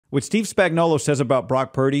What Steve Spagnuolo says about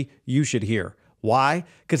Brock Purdy, you should hear. Why?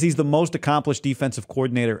 Because he's the most accomplished defensive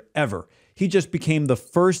coordinator ever. He just became the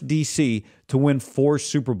first DC to win 4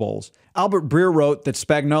 Super Bowls. Albert Breer wrote that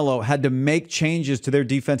Spagnuolo had to make changes to their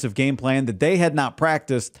defensive game plan that they had not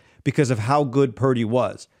practiced because of how good Purdy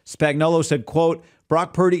was. Spagnuolo said, quote,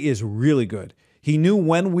 "Brock Purdy is really good. He knew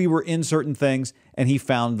when we were in certain things, and he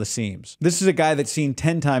found the seams." This is a guy that's seen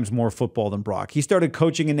 10 times more football than Brock. He started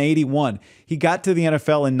coaching in '81. He got to the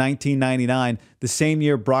NFL in 1999, the same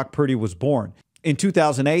year Brock Purdy was born. In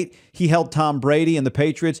 2008, he held Tom Brady and the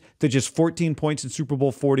Patriots to just 14 points in Super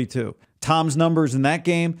Bowl 42. Tom's numbers in that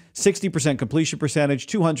game, 60% completion percentage,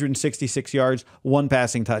 266 yards, 1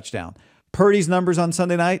 passing touchdown. Purdy's numbers on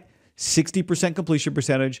Sunday night, 60% completion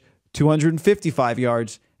percentage, 255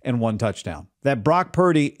 yards, and 1 touchdown. That Brock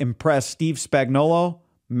Purdy impressed Steve Spagnuolo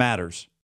matters.